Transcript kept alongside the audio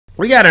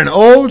We got an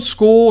old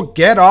school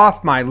get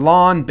off my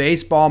lawn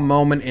baseball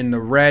moment in the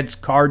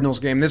Reds-Cardinals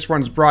game. This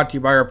one's brought to you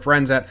by our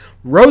friends at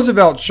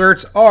Roosevelt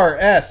Shirts,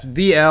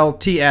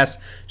 RSVLTS.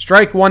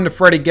 Strike one to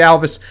Freddy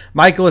Galvis.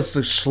 Mikolas,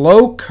 a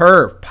slow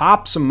curve,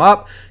 pops him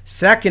up.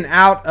 Second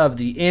out of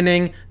the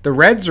inning. The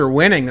Reds are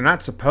winning. They're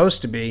not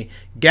supposed to be.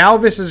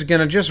 Galvis is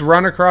going to just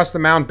run across the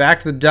mound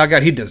back to the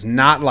dugout. He does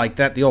not like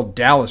that. The old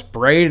Dallas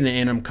Braden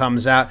in him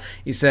comes out.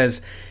 He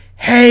says,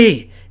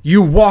 "Hey,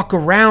 you walk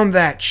around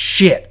that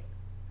shit.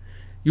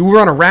 You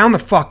run around the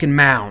fucking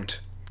mound."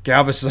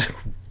 Galvis is like,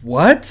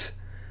 "What?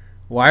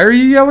 Why are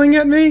you yelling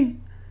at me?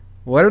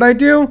 What did I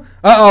do?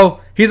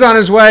 Uh-oh, he's on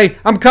his way.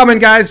 I'm coming,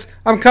 guys.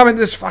 I'm coming.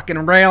 This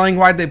fucking railing.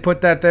 Why'd they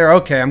put that there?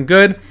 Okay, I'm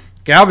good."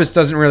 Galvis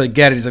doesn't really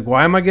get it. He's like,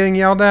 "Why am I getting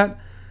yelled at?"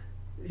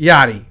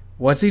 Yachty,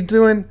 what's he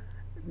doing?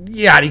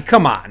 Yachty,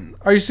 come on.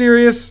 Are you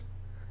serious?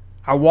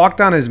 I walked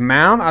on his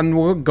mound?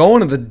 I'm going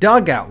to the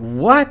dugout.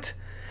 What?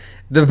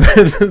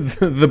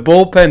 The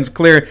bullpen's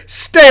clear.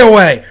 Stay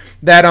away.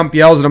 That ump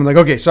yells at him like,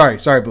 "Okay, sorry,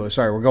 Blue.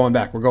 Sorry, we're going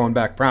back,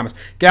 promise."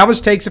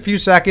 Galvis takes a few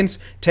seconds,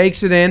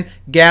 takes it in,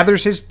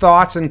 gathers his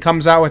thoughts, and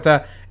comes out with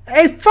a,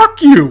 "Hey,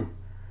 fuck you.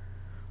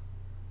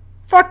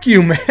 Fuck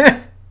you,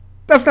 man.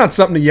 That's not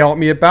something to yell at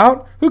me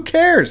about. Who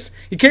cares?"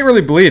 He can't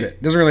really believe it.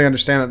 He doesn't really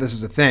understand that this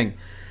is a thing.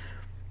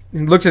 He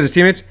looks at his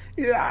teammates.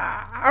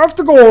 "Yeah, I have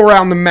to go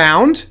around the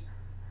mound.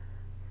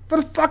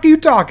 What the fuck are you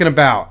talking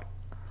about,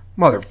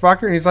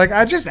 motherfucker?" And he's like,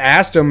 "I just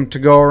asked him to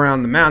go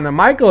around the mound." Now,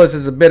 Mikolas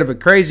is a bit of a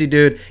crazy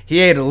dude. He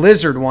ate a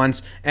lizard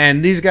once,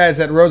 and these guys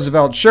at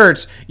Roosevelt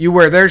Shirts, you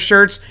wear their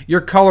shirts,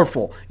 you're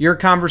colorful. You're a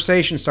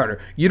conversation starter.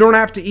 You don't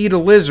have to eat a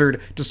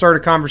lizard to start a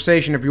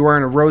conversation if you're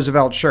wearing a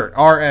Roosevelt shirt.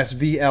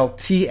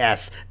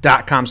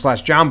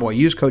 RSVLTS.com/Jomboy.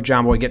 Use code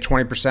Jomboy, get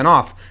 20%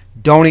 off.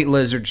 Don't eat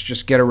lizards,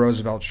 just get a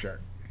Roosevelt shirt.